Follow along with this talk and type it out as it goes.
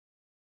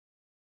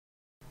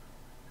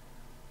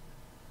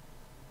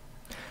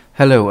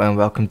Hello and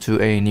welcome to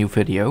a new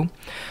video.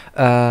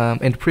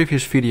 In the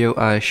previous video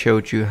I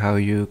showed you how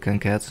you can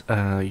get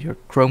your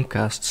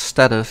Chromecast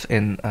status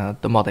in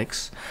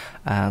Domoticz,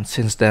 and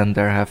since then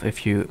there have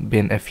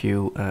been a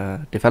few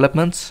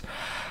developments.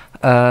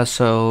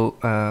 So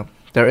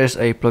there is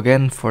a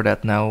plugin for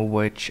that now,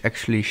 which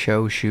actually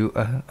shows you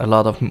a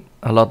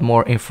lot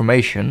more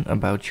information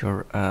about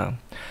your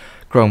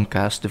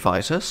Chromecast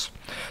devices.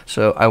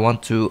 So I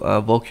want to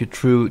walk you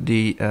through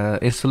the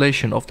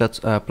installation of that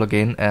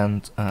plugin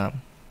and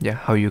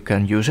how you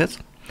can use it.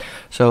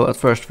 So at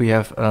first we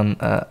have an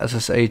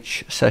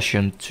SSH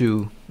session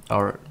to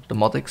our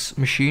Domoticz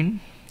machine,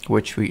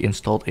 which we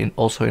installed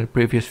also in the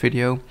previous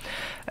video,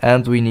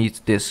 and we need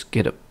this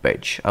GitHub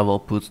page. I will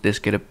put this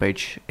GitHub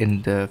page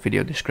in the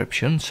video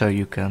description so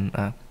you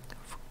can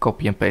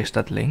copy and paste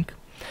that link.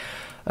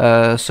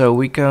 So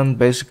we can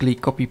basically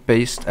copy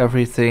paste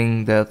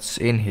everything that's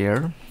in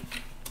here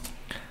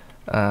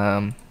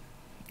and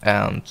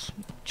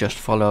just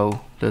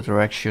follow the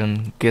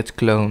direction git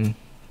clone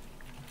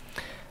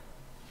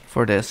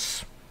for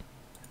this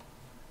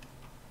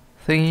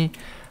thingy,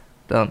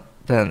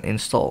 then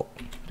install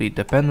the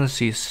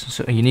dependencies.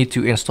 So you need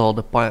to install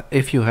the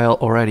if you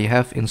already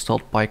have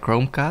installed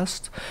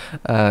PyChromecast,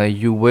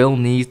 you will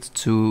need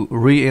to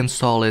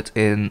reinstall it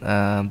in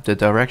the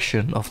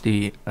direction of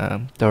the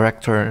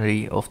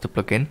directory of the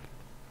plugin.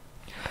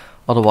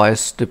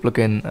 Otherwise the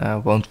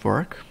plugin won't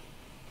work.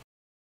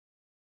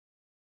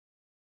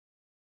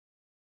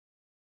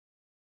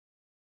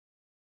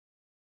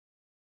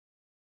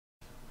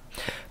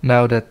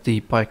 Now that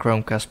the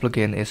PyChromecast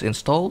plugin is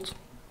installed,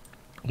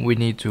 we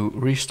need to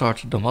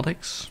restart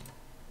Domoticz.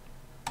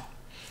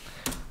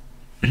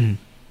 And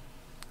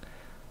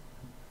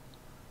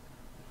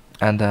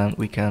then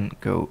we can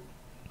go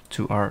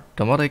to our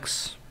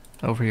Domoticz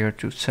over here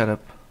to set up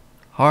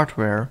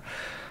hardware,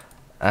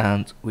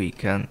 and we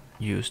can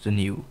use the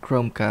new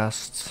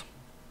Chromecast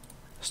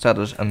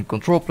status and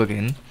control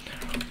plugin,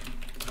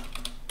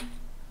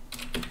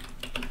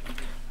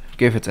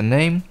 give it a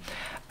name,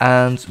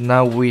 and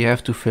now we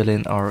have to fill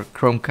in our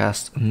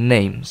Chromecast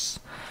names,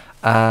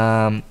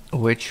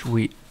 which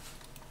we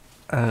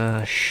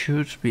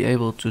should be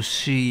able to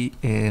see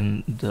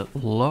in the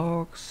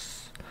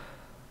logs.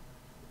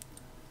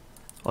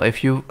 Well,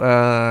 if you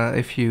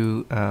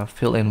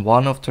fill in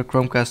one of the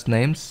Chromecast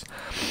names,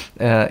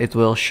 it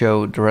will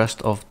show the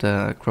rest of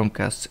the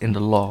Chromecasts in the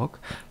log.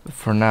 But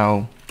for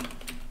now,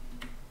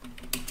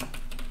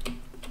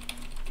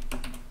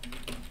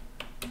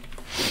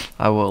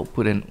 I will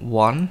put in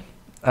one.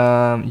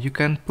 You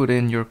can put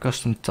in your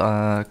custom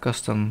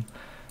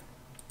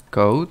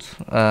code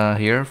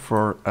here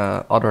for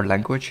other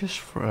languages.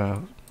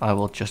 I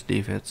will just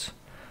leave it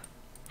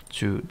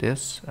to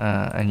this,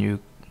 and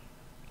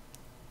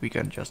we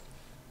can just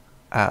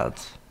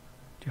add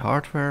the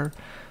hardware.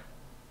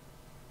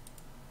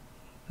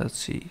 Let's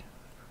see,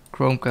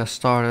 Chromecast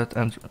started,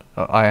 and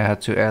I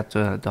had to add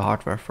the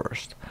hardware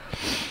first.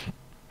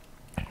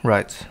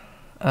 Right.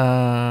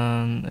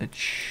 It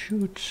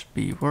should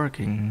be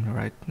working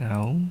right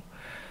now,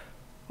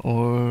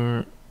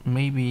 or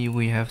maybe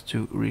we have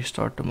to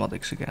restart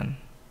Domoticz again.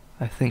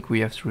 I think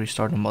we have to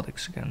restart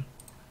Domoticz again.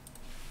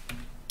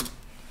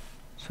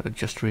 So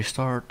just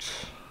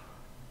restart.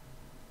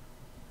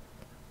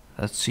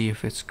 Let's see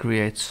if it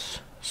creates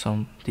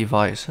some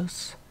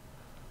devices.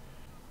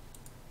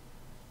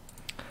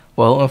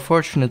 Well,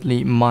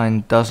 unfortunately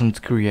mine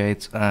doesn't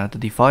create the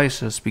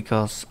devices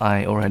because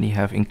I already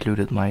have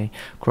included my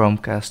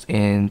Chromecast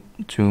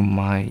into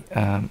my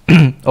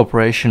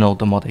operational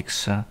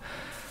Domoticz.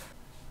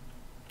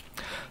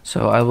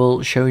 So I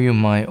will show you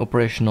my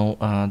operational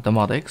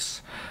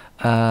Domoticz,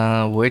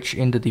 which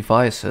in the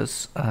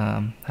devices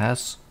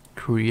has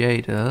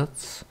created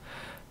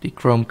the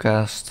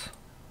Chromecast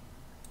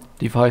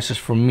devices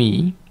for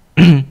me,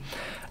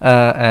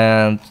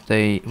 and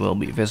they will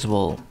be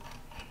visible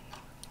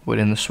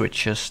within the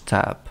switches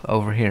tab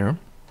over here.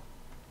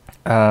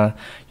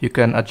 You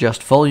can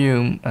adjust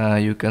volume,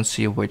 you can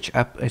see which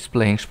app is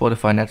playing,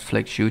 Spotify,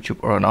 Netflix, YouTube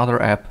or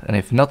another app, and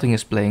if nothing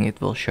is playing it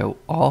will show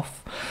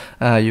off.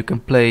 You can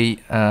play,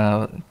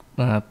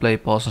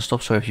 pause and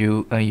stop, so if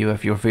you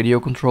have your video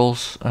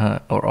controls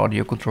or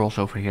audio controls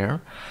over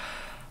here.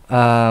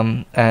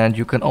 And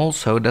you can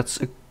also, that's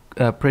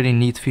a pretty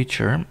neat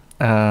feature,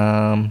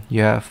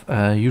 you have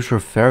user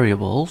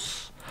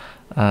variables.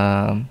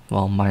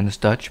 Well, mine is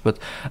Dutch, but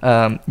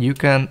you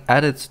can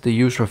edit the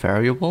user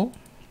variable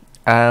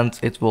and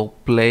it will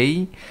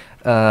play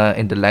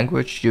in the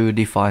language you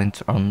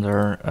defined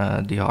under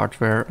the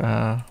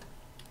hardware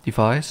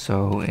device.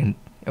 So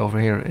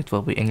over here it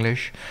will be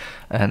English,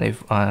 and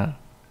if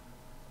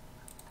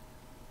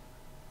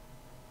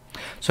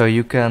so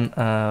you can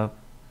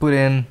put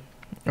in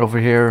over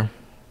here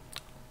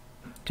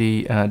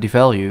the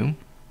value.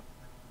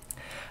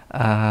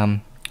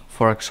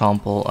 For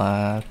example,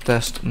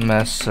 test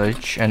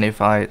message, and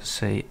if I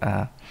say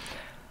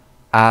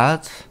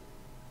add,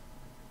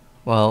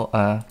 well,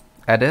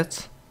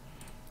 edit,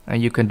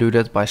 and you can do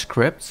that by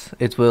script.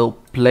 It will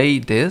play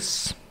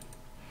this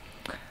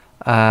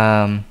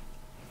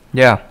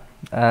Yeah,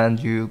 and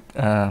you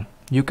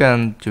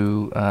can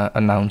do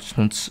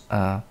announcements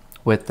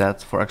with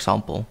that, for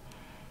example.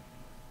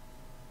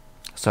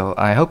 So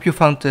I hope you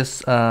found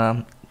this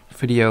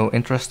video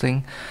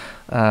interesting,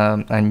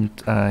 and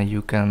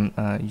you can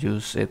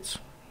use it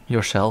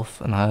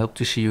yourself, and I hope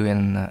to see you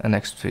in a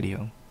next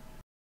video.